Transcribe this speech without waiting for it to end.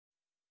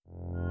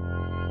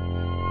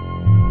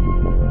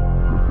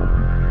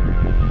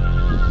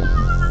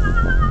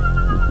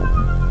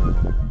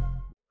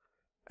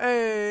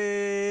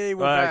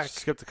we're back.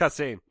 Skip the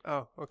cutscene.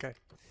 Oh, okay.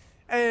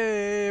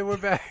 Hey, we're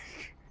back.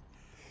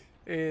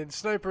 In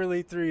Sniper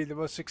Elite 3, the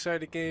most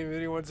exciting game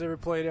anyone's ever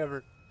played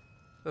ever.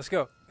 Let's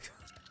go.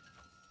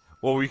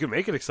 Well, we can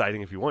make it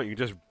exciting if you want. You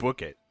can just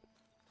book it.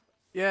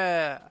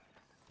 Yeah.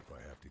 If I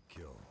have to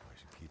kill, I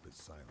should keep it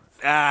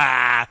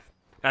silent.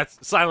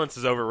 Silence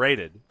is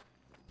overrated.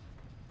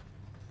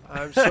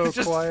 I'm so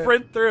just quiet.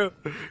 sprint through.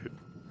 What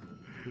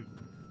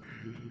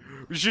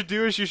you should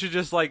do is you should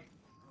just like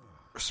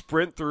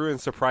sprint through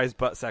and surprise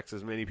butt sex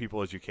as many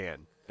people as you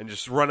can, and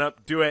just run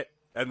up, do it,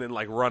 and then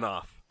like run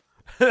off.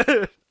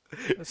 That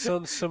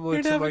sounds similar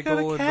You're to never my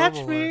gonna goal in catch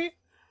normal me. life.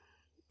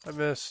 I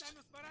missed.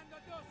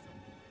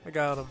 I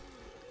got him.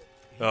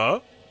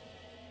 Oh.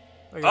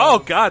 I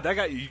got him. God,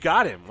 you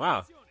got him.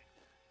 Wow.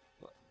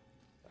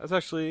 That's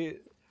actually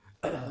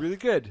really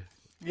good.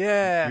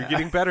 Yeah. You're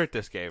getting better at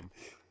this game.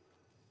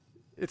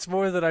 It's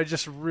more that I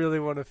just really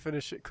want to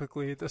finish it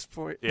quickly at this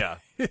point. Yeah.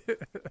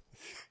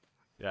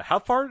 Yeah. How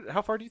far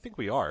do you think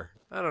we are?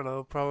 I don't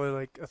know, probably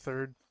like a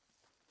third.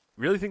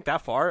 Really think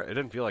that far? It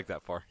didn't feel like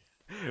that far.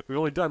 We've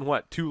only done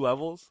what, 2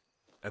 levels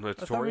and a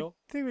tutorial?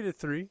 I think we did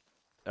 3.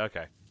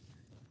 Okay.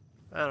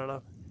 I don't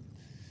know.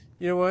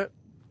 You know what?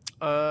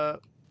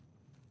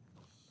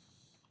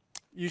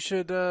 You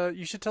should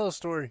tell a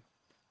story.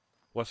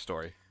 What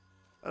story?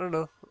 I don't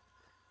know.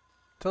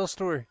 Tell a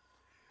story.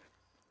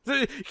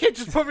 You can't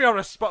just put me on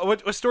a spot.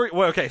 What story?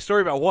 Well, okay,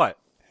 story about what?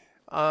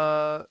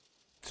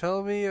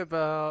 Tell me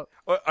about.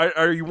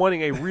 Are you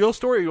wanting a real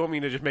story, or you want me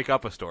to just make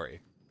up a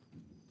story?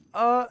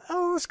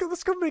 Let's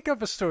go make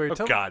up a story.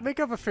 God. Make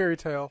up a fairy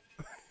tale.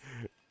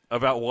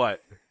 About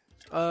what?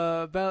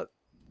 About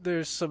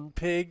there's some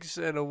pigs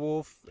and a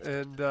wolf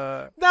and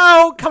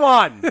No, come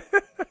on.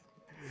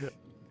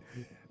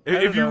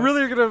 If you know.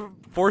 really are gonna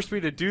force me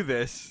to do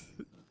this,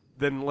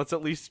 then let's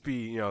at least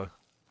be, All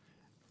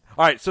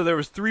right, so there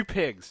was 3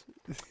 pigs,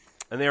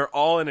 and they were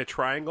all in a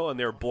triangle, and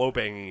they were blow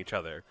banging each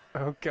other.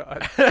 oh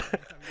god. Do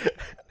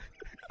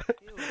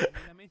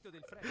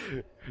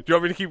you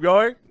want me to keep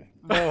going?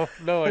 No,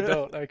 I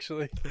don't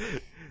actually.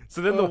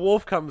 So then the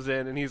wolf comes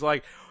in, and he's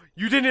like,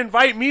 "You didn't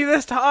invite me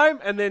this time,"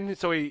 and then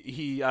so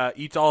he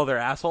eats all of their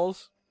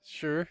assholes,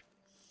 Sure.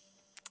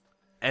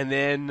 and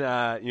then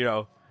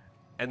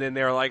and then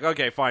they're like,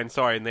 "Okay, fine,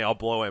 sorry," and they all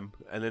blow him,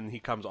 and then he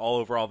comes all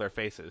over all their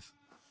faces.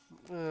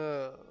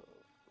 I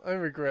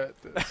regret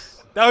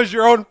this. That was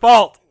your own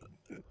fault.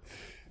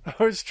 I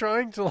was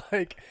trying to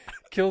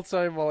kill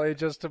time while I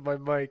adjusted my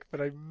mic, but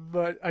I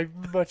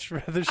much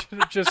rather should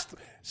have just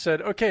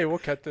said, "Okay, we'll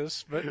cut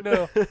this." But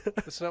no,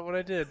 that's not what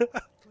I did.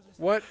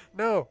 What?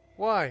 No.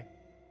 Why?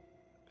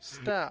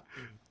 Stop.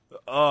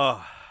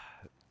 All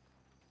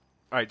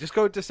right, just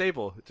go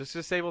disable. Just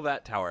disable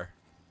that tower.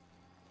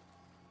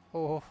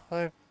 Oh,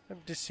 I'm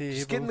disabled.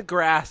 Just get in the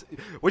grass.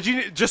 Would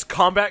you just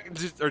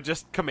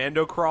just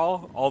commando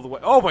crawl all the way?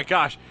 Oh my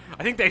gosh!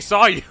 I think they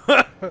saw you.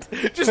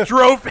 Just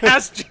drove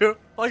past you.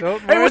 Like,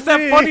 Don't hey, what's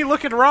mind that me. funny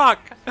looking rock?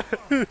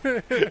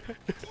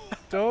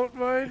 Don't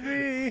mind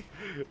me.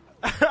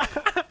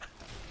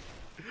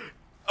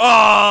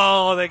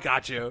 Oh, they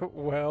got you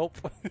Welp.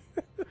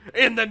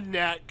 in the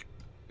neck.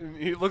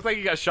 You looked like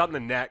you got shot in the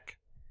neck.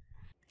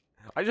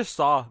 I just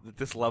saw that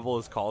this level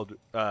is called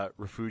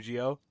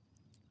Refugio.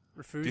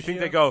 Refugio? Do you think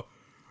they go,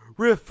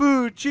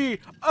 Refugio?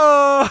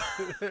 Oh!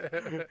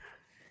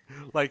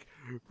 Like,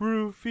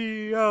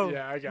 Rufio.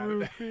 Yeah, I got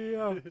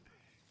Rufio.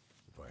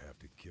 If I have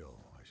to kill,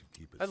 I should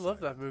keep it I love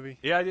silent. that movie.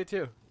 Yeah, I did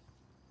too.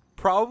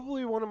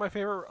 Probably one of my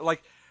favorite,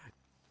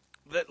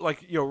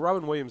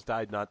 Robin Williams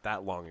died not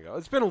that long ago.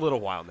 It's been a little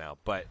while now,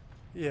 but,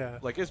 Yeah.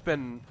 it's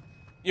been,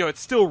 it's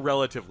still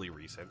relatively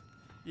recent.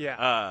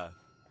 Yeah.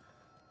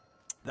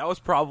 That was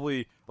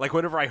probably,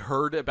 whenever I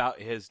heard about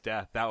his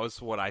death, that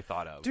was what I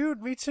thought of.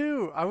 Dude, me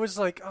too. I was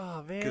like,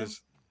 oh man,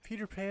 'Cause-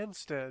 Peter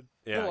Pan's dead.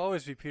 Yeah. He'll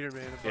always be Peter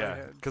Man in my Yeah,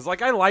 head. because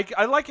I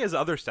like his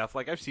other stuff.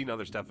 Like, I've seen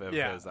other stuff of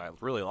Yeah. his I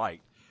really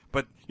liked,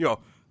 but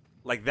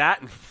like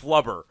that and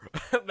Flubber,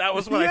 that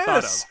was what I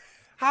thought of.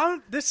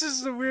 How? This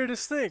is the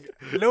weirdest thing.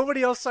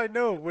 Nobody else I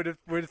know would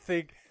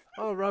think,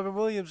 oh, Robin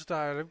Williams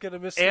died. I'm gonna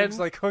miss things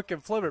like Hook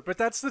and Flubber. But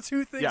that's the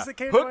 2 things Yeah, that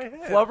came Hook, to my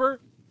head. Flubber,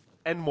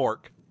 and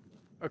Mork.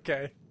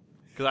 Okay.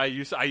 Because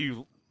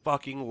I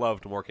fucking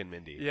loved Mork and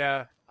Mindy.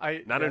 Yeah.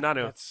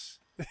 Nanu.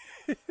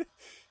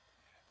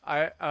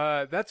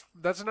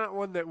 That's not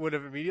one that would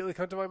have immediately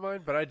come to my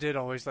mind, but I did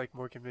always like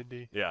Mork and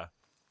Mindy. Yeah.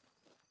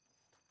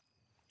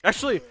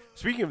 Actually,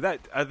 speaking of that,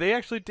 they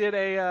actually did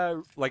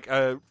a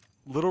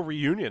little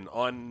reunion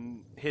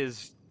on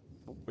his,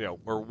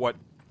 or what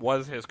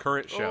was his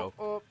current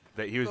show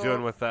that he was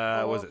doing with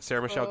was it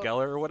Sarah Michelle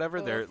Gellar or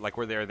whatever? They're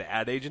where they're the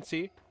ad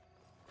agency.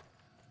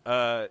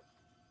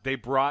 They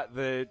brought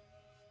the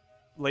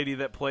lady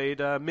that played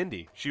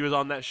Mindy. She was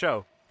on that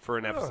show for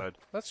an episode.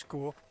 That's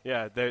cool.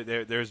 Yeah,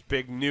 there's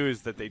big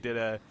news that they did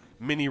a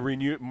mini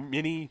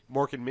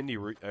Mork and Mindy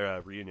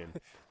reunion.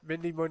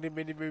 Mindy.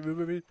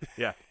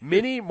 Yeah,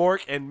 mini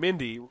Mork and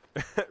Mindy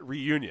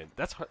reunion.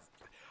 That's hard.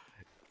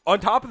 On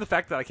top of the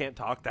fact that I can't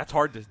talk. That's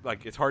hard to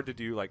it's hard to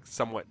do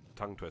somewhat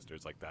tongue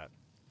twisters like that.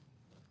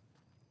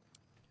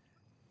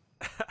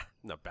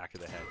 No, back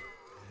of the head.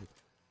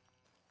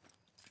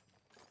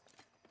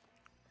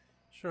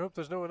 Sure hope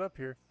there's no one up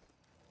here.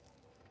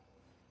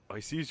 Oh,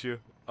 he sees you.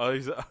 Oh,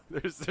 he's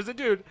there's a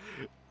dude.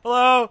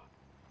 Hello.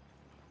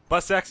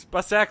 Bus X.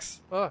 Bus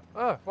X. Why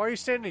are you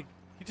standing?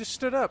 He just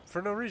stood up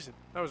for no reason.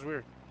 That was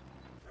weird.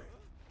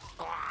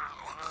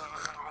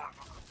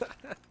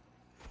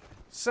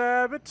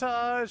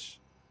 Sabotage.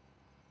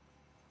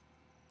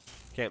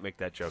 Can't make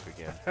that joke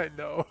again. I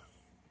know.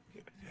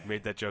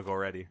 Made that joke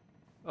already.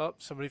 Oh,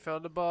 somebody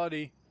found a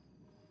body.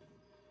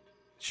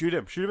 Shoot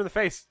him. Shoot him in the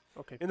face.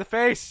 Okay. In the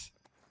face.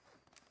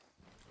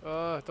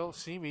 Don't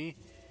see me.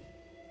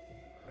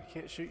 I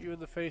can't shoot you in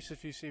the face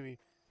if you see me.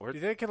 Where- Do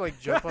you think I can, like,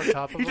 jump on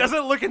top of him? He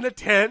doesn't look in the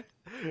tent.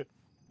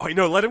 Oh,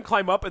 no, let him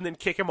climb up and then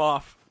kick him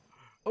off.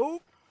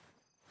 Oh.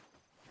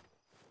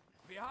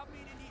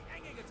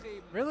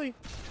 Really?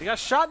 He got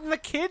shot in the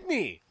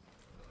kidney.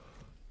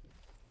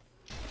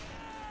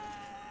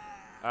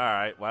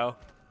 Alright, well.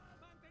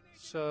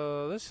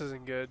 So, this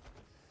isn't good.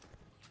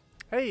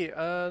 Hey,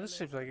 this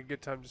seems like a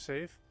good time to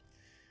save.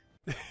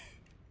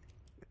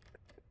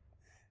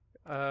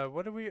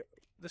 What do we...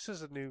 This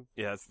is a new...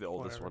 Yeah, that's the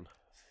oldest Whatever.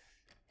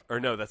 one. Or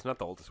no, that's not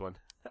the oldest one.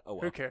 Oh,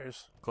 well. Who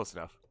cares? Close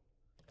enough.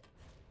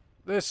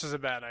 This is a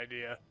bad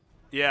idea.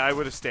 Yeah, I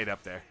would have stayed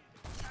up there.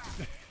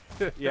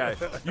 Yeah,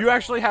 you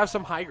actually have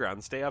some high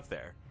ground. Stay up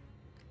there.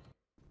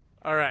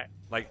 Alright.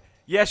 Like,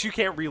 yes, you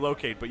can't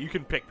relocate, but you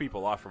can pick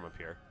people off from up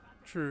here.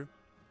 True.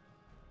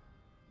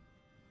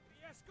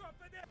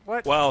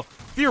 What? Well,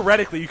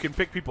 theoretically, you can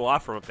pick people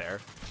off from up there.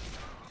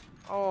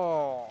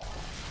 Oh.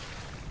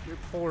 Your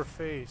poor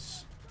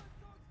face.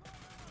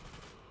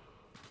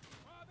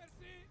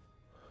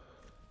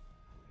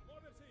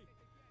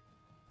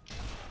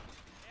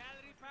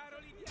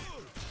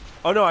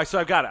 Oh, no, so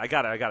I got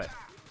it.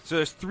 So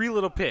there's 3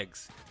 little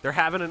pigs. They're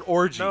having an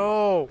orgy.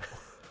 No.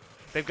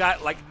 They've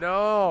got, like,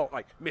 No.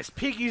 like Miss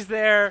Piggy's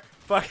there.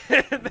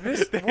 Fucking.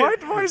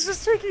 What? Why is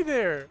this tricky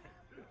there?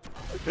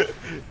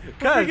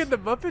 Can we get the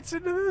Muppets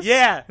into this?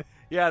 Yeah.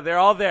 Yeah, they're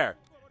all there.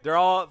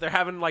 They're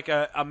having, like,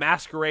 a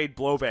masquerade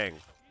blowbang.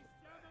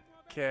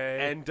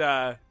 Okay.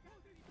 And,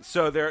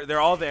 so they're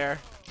all there.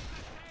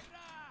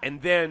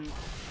 And then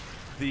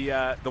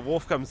the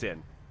wolf comes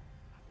in.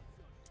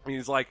 And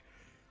he's like,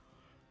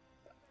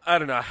 I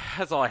don't know.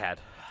 That's all I had.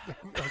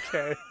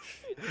 Okay.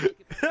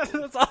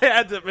 That's all I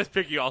had. That Miss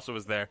Piggy also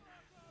was there.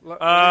 This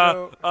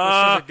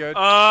isn't good.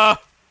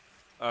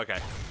 Okay.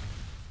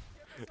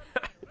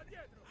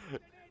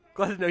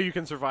 Glad to know you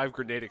can survive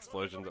grenade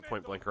explosions at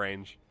point blank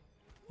range.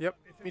 Yep,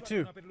 me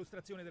too.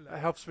 That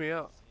helps me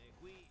out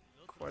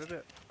quite a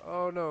bit.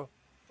 Oh no.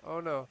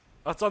 Oh no.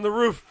 Oh, it's on the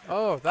roof.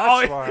 Oh,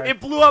 that's why. It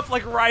blew up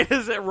like right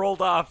as it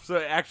rolled off, so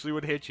it actually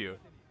would hit you.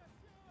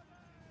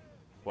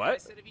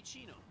 What?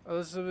 Oh,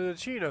 this is a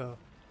Chino.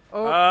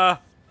 Oh.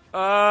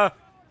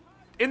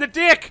 In the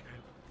dick!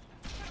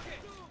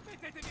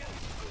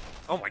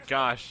 Oh my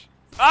gosh.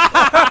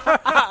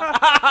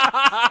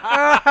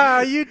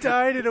 You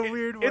died in a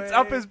weird way. It's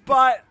up his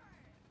butt.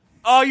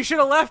 Oh, you should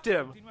have left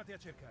him.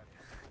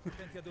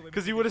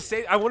 Because he would have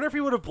stayed. I wonder if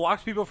he would have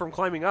blocked people from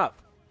climbing up.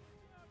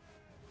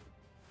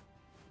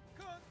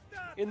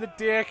 In the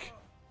dick.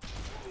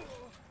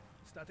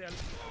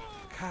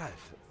 God.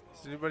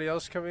 Is anybody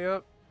else coming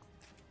up?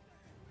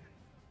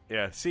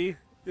 Yeah, see?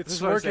 This It's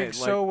is what I'm working saying,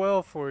 so like-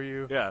 well for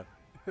you. Yeah.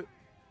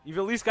 You've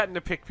at least gotten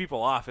to pick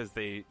people off as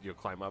they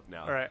climb up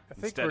now. All right, I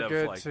think Instead we're of,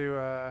 good like,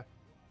 to.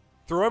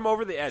 throw him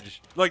over the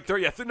edge. Like, no,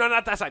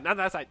 not that side. Not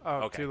that side.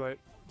 Oh, okay. too late.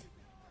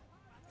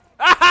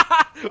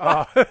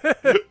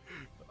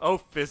 Oh,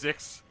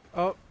 physics.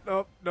 Oh,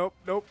 nope.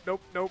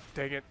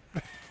 Dang it.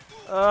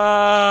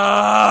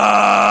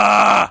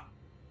 I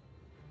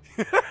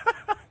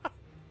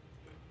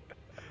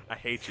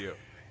hate you.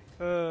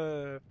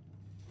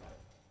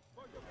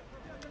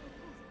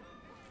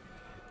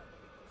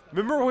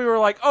 Remember when we were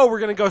like, oh, we're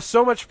going to go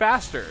so much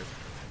faster.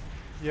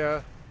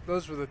 Yeah,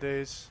 those were the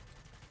days.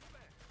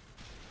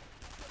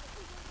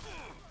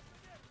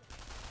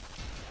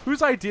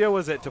 Whose idea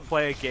was it to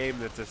play a game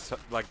that's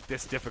like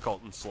this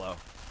difficult and slow?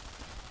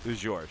 It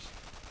was yours.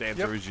 The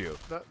answer was you.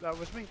 That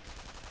was me.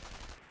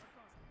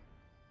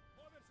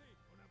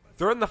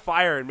 Throw it in the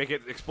fire and make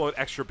it explode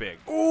extra big.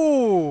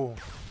 Ooh,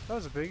 that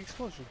was a big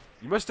explosion.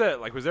 You must have,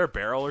 like, was there a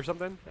barrel or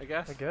something, I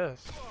guess? I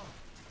guess.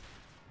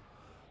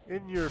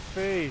 In your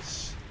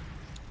face.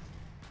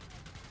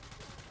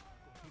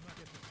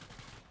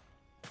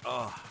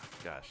 Oh,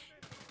 gosh.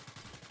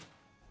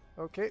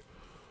 Okay.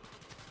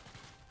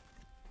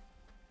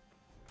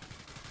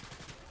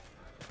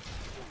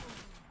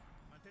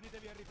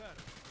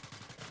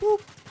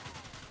 Boop.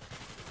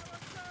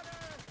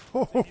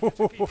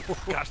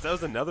 Gosh, that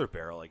was another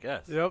barrel, I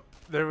guess. Yep,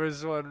 there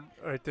was one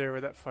right there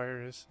where that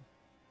fire is.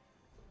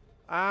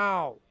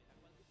 Ow!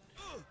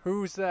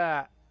 Who's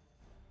that?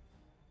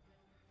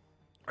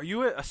 Are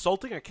you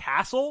assaulting a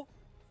castle?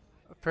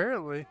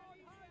 Apparently.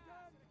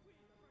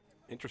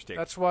 Interesting.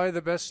 That's why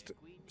the best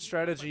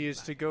strategy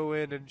is to go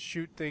in and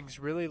shoot things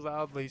really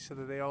loudly so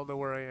that they all know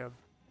where I am.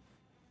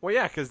 Well,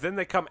 yeah, because then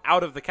they come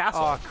out of the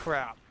castle. Oh,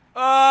 crap.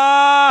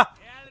 Oh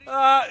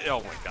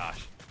my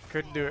gosh.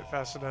 Couldn't do it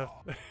fast enough.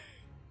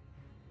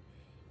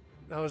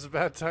 That was a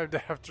bad time to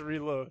have to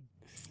reload.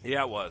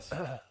 Yeah, it was.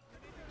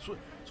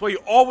 That's why you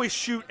always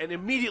shoot and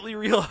immediately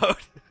reload.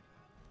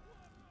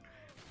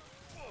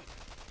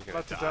 You're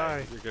About to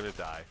die. You're gonna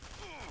die.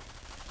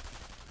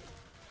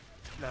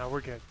 Nah,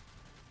 we're good.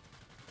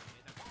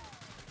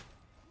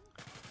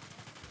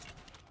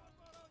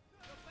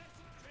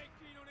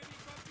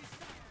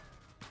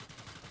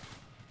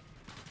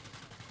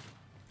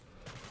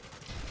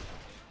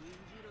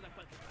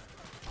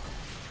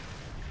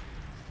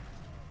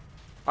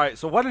 All right,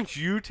 so why don't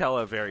you tell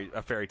a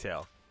fairy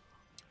tale?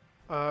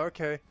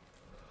 Okay.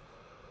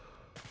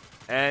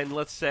 And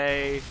let's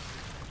say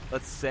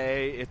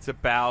it's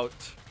about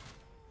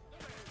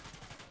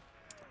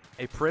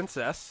a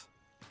princess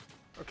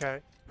Okay.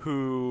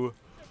 who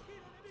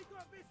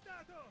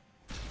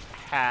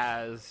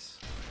has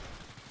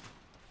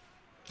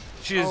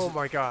Oh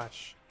my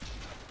gosh.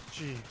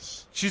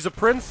 Jeez. she's a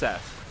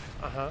princess,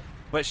 Uh-huh.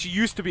 but she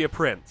used to be a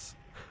prince.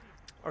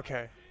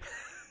 Okay.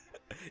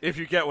 If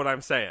you get what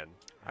I'm saying.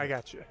 I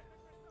got you.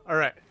 All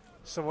right.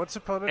 So once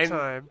upon a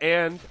time,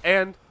 And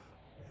I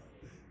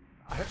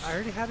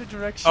already had a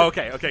direction.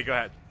 okay, go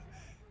ahead.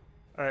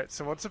 All right.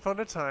 So once upon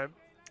a time,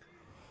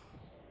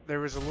 there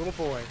was a little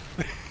boy,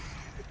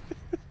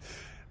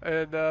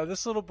 and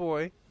this little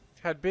boy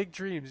had big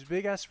dreams,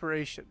 big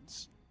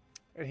aspirations,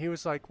 and he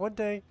was like, one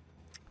day,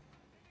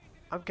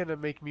 I'm gonna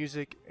make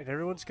music, and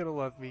everyone's gonna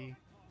love me.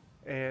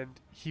 And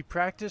he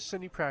practiced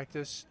and he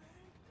practiced,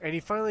 and he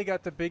finally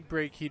got the big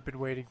break he'd been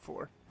waiting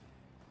for.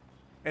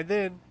 And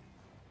then,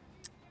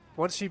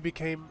 once he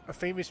became a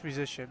famous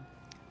musician,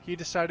 he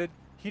decided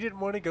he didn't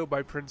want to go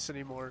by Prince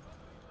anymore.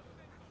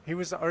 He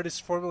was the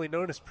artist formerly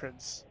known as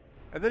Prince.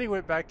 And then he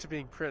went back to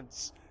being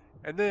Prince.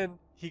 And then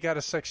he got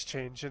a sex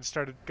change and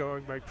started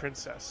going by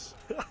Princess.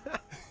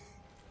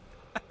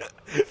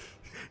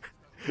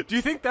 Do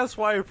you think that's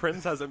why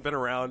Prince hasn't been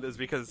around? Is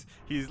because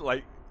he's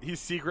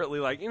secretly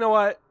like, you know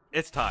what?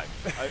 It's time.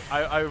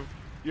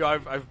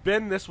 I've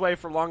been this way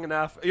for long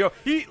enough.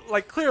 He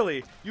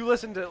clearly you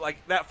listen to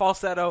that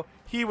falsetto.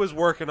 He was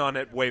working on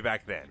it way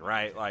back then,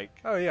 right?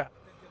 Oh yeah,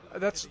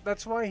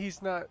 that's why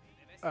he's not.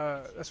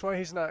 That's why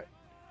he's not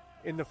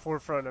in the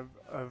forefront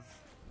of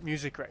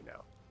music right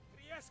now.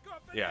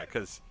 Yeah,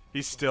 because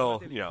he's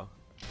still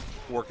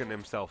working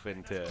himself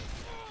into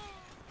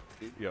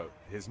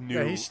his new.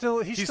 Yeah, he's still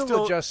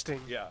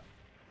adjusting. Yeah.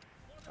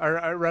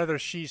 Or rather,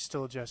 she's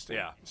still adjusting.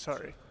 Yeah.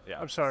 Sorry. Yeah.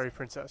 I'm sorry,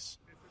 Princess.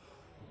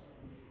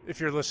 If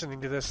you're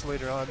listening to this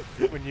later on,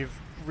 when you've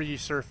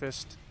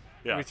resurfaced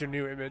with your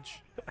new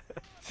image.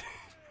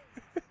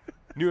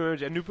 New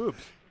image and new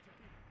boobs.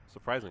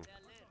 Surprising.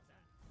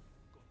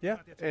 Yeah,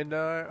 and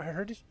I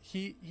heard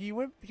he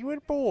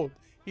went bold.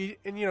 He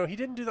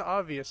didn't do the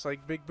obvious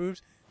like big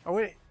boobs.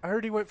 I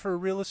heard he went for a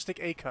realistic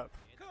A cup.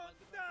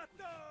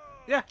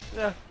 Yeah,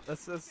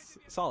 that's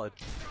solid.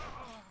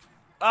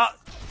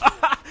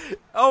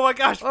 Oh my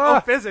gosh! Oh,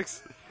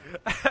 physics!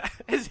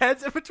 His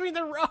head's in between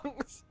the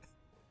rungs.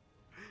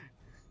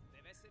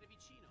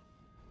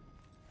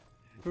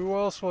 Who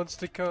else wants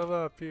to come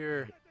up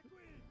here?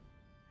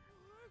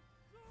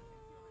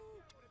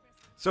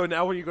 So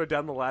now, when you go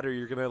down the ladder,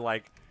 you're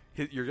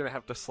gonna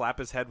have to slap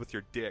his head with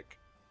your dick.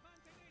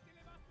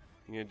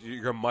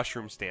 You're gonna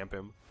mushroom stamp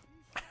him.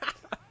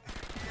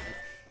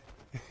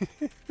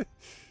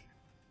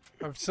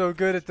 I'm so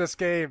good at this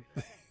game.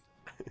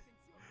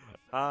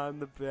 I'm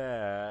the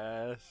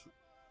best.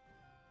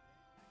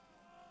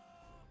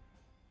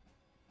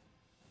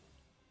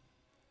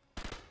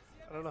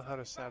 I don't know how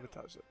to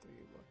sabotage that thing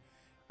anymore.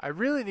 I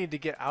really need to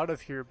get out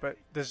of here, but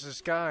there's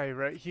this guy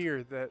right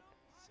here that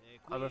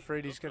I'm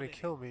afraid he's going to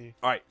kill me.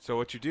 All right, so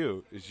what you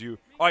do is you...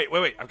 Oh,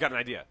 wait, I've got an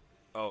idea.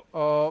 Oh.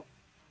 Ow.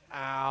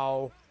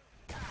 All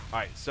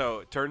right,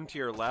 so turn to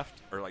your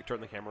left, or turn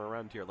the camera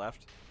around to your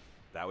left.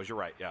 That was your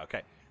right. Yeah,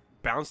 okay.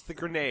 Bounce the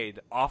grenade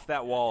off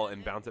that wall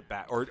and bounce it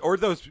back. Or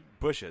those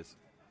bushes.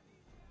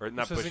 Or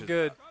not This bushes. isn't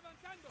good.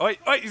 Oh, wait,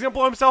 he's going to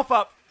blow himself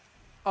up.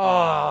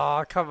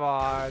 Oh, come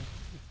on.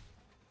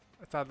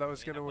 I thought that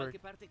was going to work.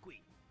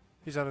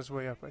 He's on his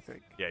way up, I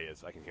think. Yeah, he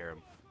is. I can hear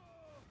him.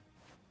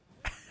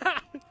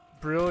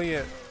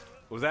 Brilliant.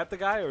 Was that the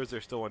guy, or is there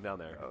still one down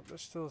there? Oh,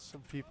 there's still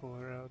some people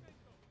around.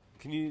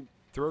 Can you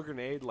throw a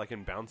grenade,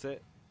 and bounce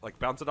it?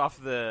 Bounce it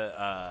off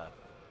the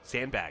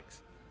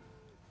sandbags.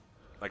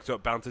 So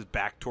it bounces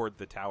back toward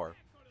the tower.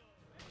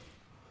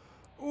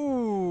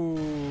 Ooh.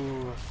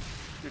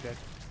 You're dead.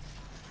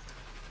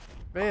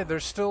 Man,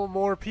 there's still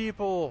more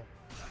people.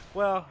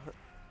 Well,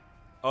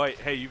 oh, wait,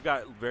 hey, you've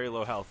got very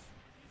low health.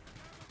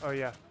 Oh,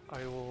 yeah.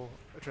 I will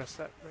address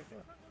that right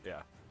now.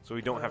 Yeah. So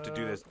we don't have to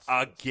do this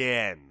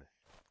again.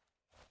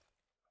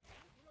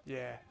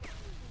 Yeah. At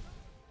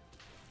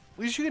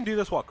least you can do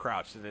this while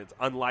crouched, and it's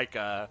unlike,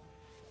 Left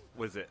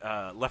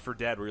 4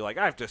 Dead, where you're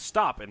I have to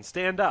stop and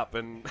stand up,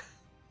 and...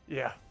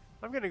 Yeah.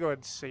 I'm going to go ahead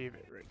and save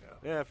it right now.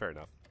 Yeah, fair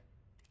enough.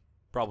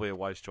 Probably a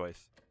wise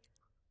choice.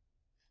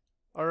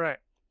 All right.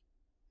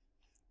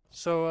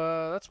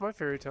 So, that's my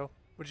fairy tale.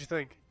 What'd you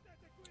think?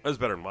 That was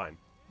better than mine.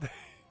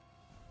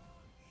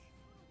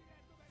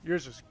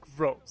 Yours is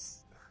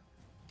gross.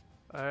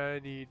 I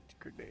need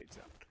grenades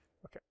out.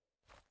 Okay.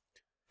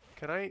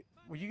 Can I...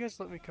 Will you guys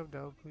let me come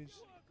down,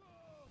 please?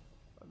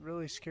 I'm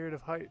really scared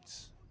of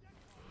heights.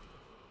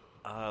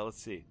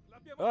 Let's see.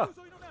 Oh.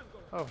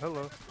 Oh,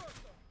 hello.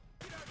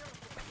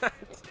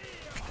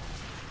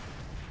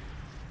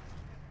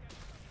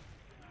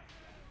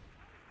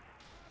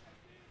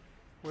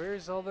 Where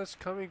is all this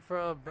coming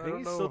from? I think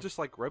he's still just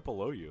like right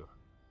below you.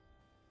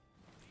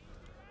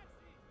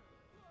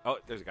 Oh,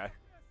 there's a guy.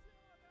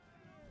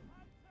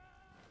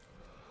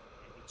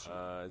 Is he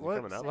coming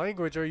What up?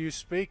 language are you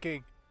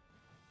speaking?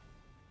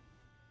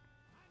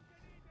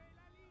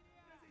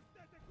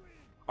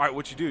 All right,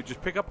 what you do?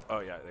 Just pick up.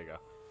 Oh yeah, there you go.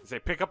 Say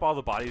pick up all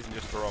the bodies and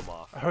just throw them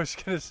off. I was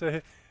gonna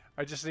say,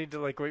 I just need to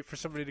like wait for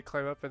somebody to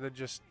climb up and then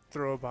just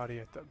throw a body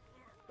at them.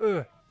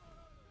 Ugh.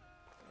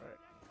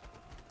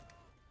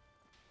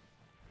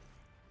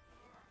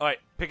 All right,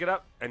 pick it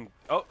up and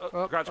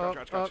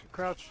crouch.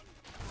 Crouch.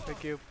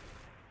 Thank you.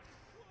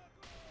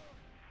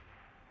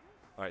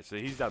 All right, so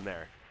he's down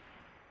there.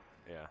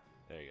 Yeah,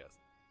 there he goes.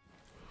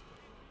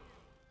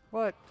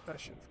 What? I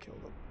should have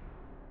killed him.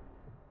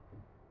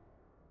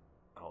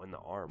 Oh, in the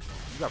arm.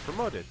 You got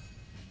promoted.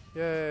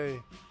 Yay.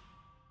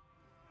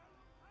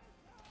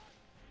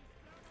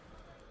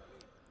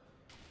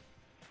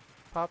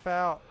 Pop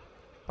out.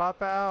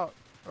 Pop out.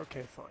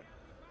 Okay, fine.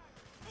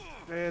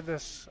 Man,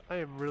 I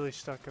am really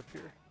stuck up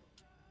here.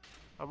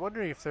 I'm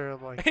wondering if they're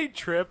like... He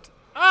tripped.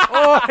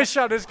 Oh, I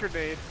shot his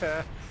grenade.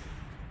 Okay.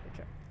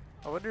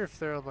 I wonder if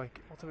they're on like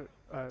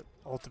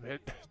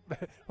ultimate. I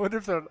wonder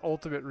if they're on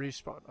ultimate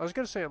respawn. I was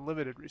going to say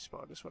unlimited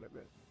respawn is what I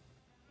meant.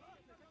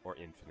 Or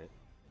infinite.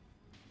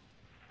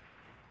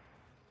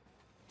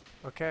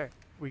 Okay,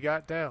 we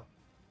got down.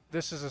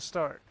 This is a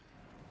start.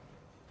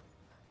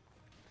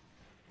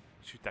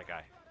 Shoot that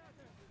guy.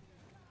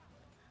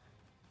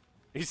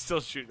 He's still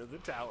shooting at the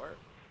tower.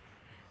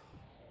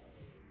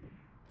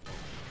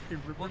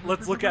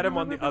 Let's look at him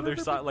on the other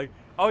side. Like,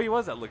 oh, he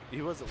was at least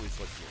looking at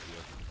you.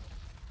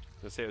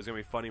 I say it was gonna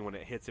be funny when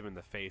it hits him in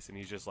the face, and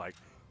he's just like,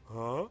 "Huh?"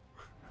 All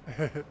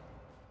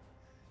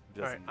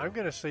right, I'm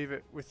gonna save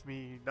it with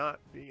me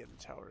not being in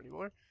the tower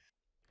anymore.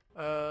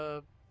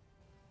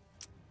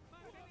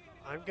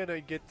 I'm gonna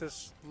get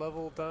this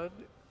level done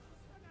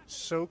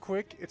so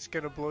quick it's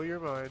gonna blow your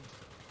mind.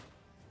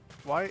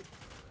 Why?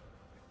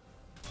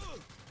 Okay,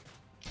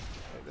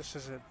 this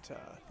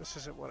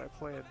isn't what I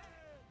planned.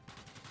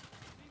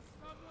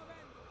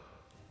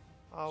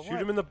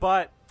 Shoot him in the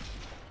butt.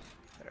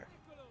 There.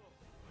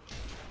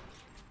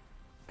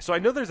 So I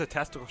know there's a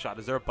testicle shot.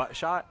 Is there a butt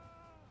shot?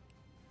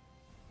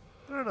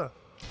 I don't know.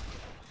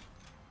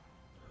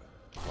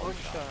 One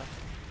shot.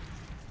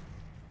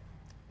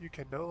 You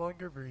can no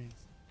longer breathe.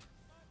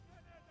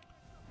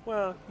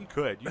 Well, you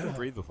could. You can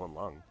breathe with one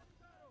lung.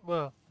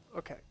 Well,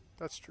 okay,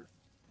 that's true.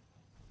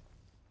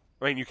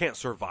 I mean, you can't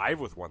survive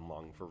with one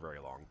lung for very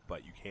long,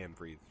 but you can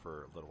breathe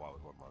for a little while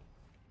with one lung.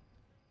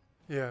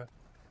 Yeah.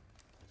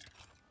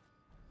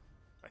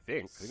 I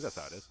think that's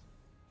how it is.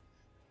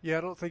 Yeah,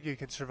 I don't think you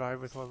can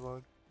survive with one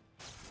lung.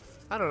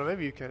 I don't know,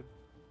 maybe you can.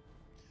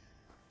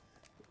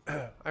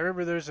 I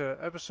remember there's an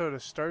episode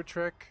of Star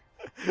Trek.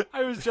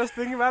 I was just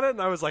thinking about it,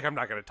 and I was like, I'm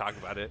not going to talk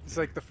about it. It's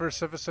like the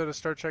first episode of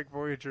Star Trek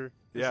Voyager.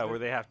 Yeah, where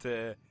they have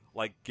to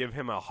like give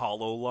him a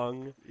hollow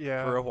lung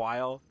for a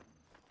while.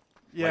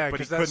 Yeah,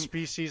 because that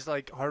species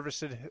like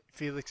harvested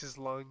Felix's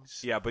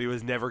lungs. Yeah, but he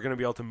was never going to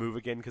be able to move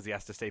again because he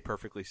has to stay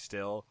perfectly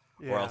still,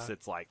 or else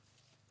it's like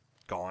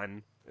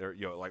gone, or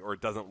or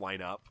it doesn't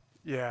line up.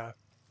 Yeah.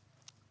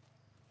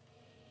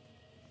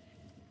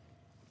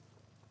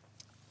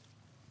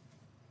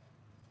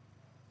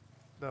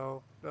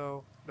 No.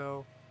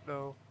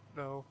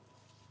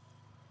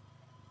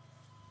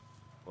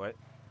 What?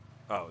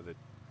 Oh, the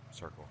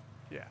circle.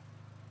 Yeah.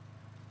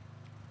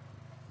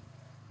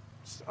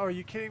 Oh, are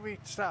you kidding me?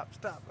 Stop.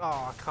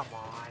 Oh, come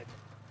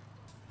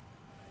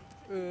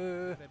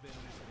on.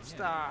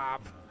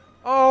 Stop.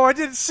 Oh, I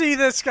didn't see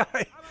this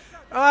guy.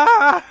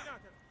 Ah!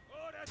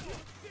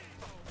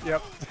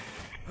 Yep.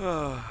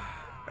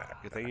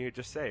 Good thing you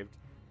just saved.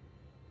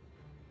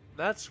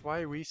 That's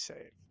why we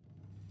save.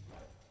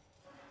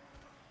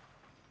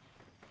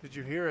 Did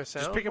you hear a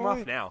sound? Just pick him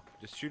off now.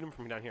 Just shoot him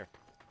from down here.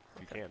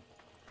 If you can.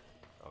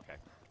 Okay.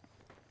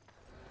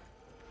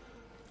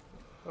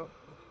 Oh.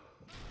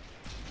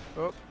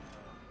 God,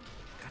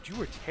 you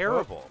were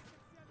terrible.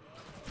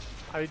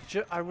 I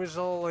was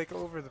all like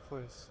over the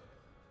place.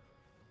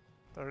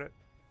 Darn it.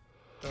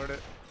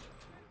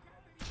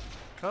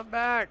 Come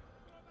back.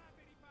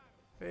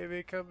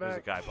 Baby, come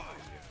back. There's a guy behind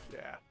you.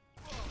 Yeah.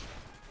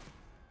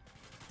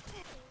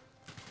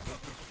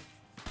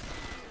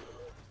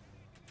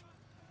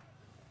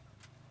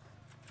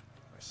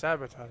 I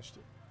sabotaged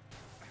it.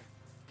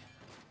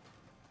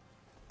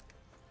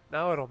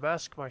 Now it'll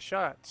mask my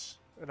shots,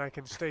 and I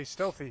can stay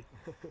stealthy.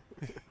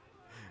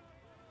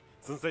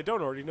 Since they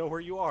don't already know where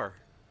you are.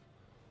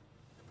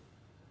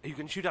 You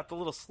can shoot out the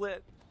little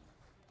slit.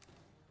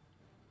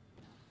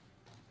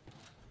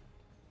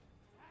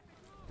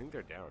 think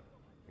they're down.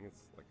 I think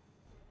it's like...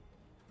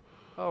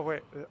 Oh,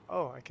 wait.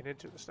 I can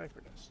enter the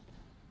sniper nest.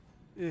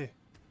 Eh.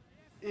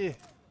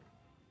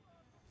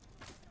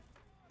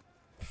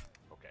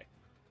 Okay.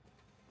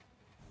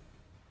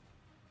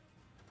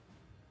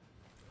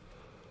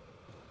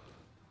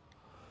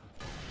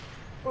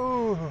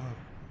 Ooh.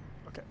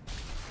 Okay.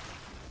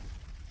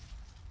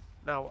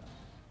 Now what?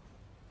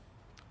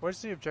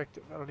 Where's the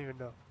objective? I don't even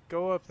know.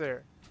 Go up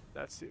there.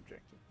 That's the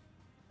objective.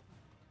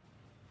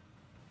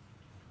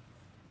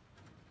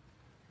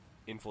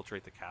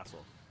 Infiltrate the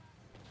castle.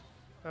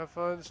 Have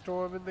fun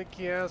storming the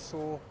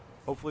castle.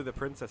 Hopefully the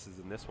princess is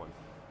in this one.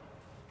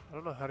 I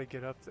don't know how to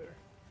get up there.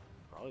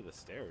 Probably the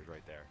stairs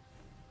right there.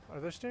 Are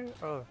there stairs?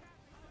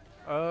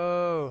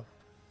 Oh.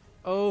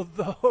 Oh,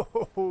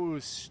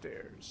 those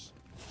stairs.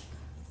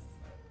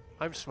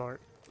 I'm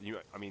smart.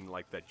 I mean,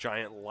 like the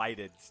giant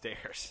lighted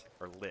stairs.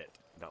 Or lit,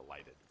 not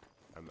lighted.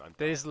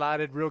 They's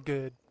lighted real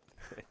good.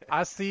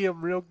 I see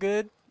them real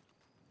good.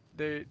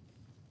 They...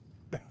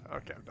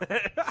 Okay, I'm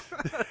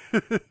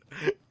done.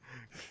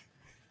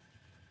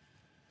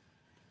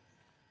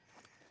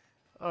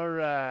 All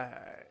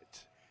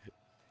right.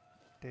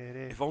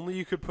 If only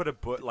you could put a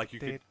bush, like you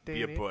could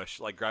be a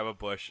bush, like grab a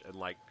bush and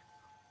like,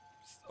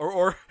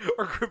 or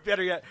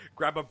better yet,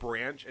 grab a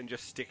branch and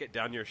just stick it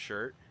down your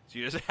shirt. So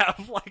you just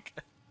have like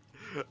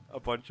a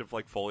bunch of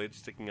like foliage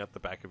sticking out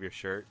the back of your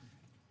shirt.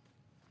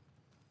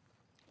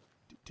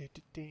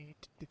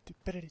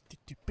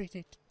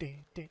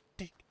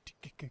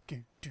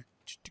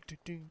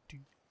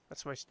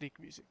 That's my sneak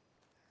music.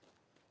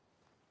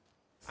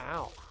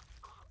 Ow.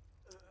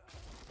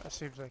 That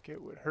seems like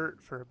it would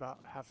hurt for about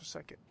half a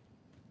second.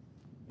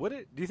 Would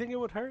it? Do you think it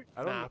would hurt?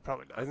 I don't know.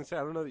 Probably not. I was gonna say,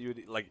 I don't know that you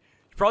would, like,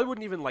 you probably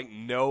wouldn't even, like,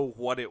 know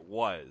what it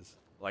was.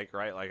 Like,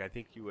 right? Like, I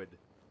think you would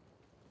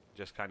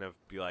just kind of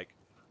be like,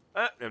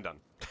 I'm done.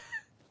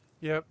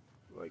 Yep.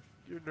 Like,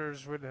 your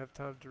nerves wouldn't have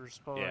time to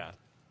respond. Yeah.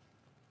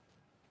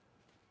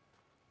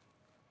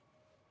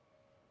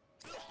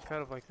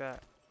 Kind of like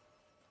that.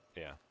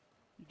 Yeah.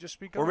 You just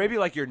be Or maybe,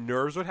 like, your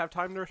nerves would have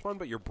time to respond,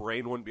 but your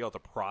brain wouldn't be able to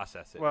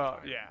process it.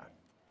 Well, yeah.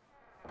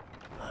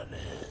 I'm in.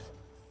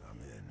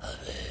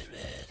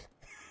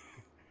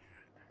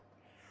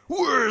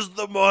 Where's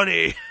the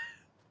money?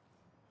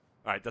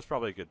 All right, that's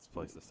probably a good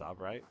place to stop,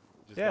 right?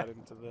 Just Yeah. got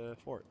into the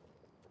fort.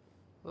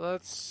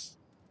 Let's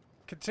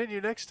continue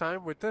next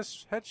time with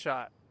this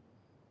headshot.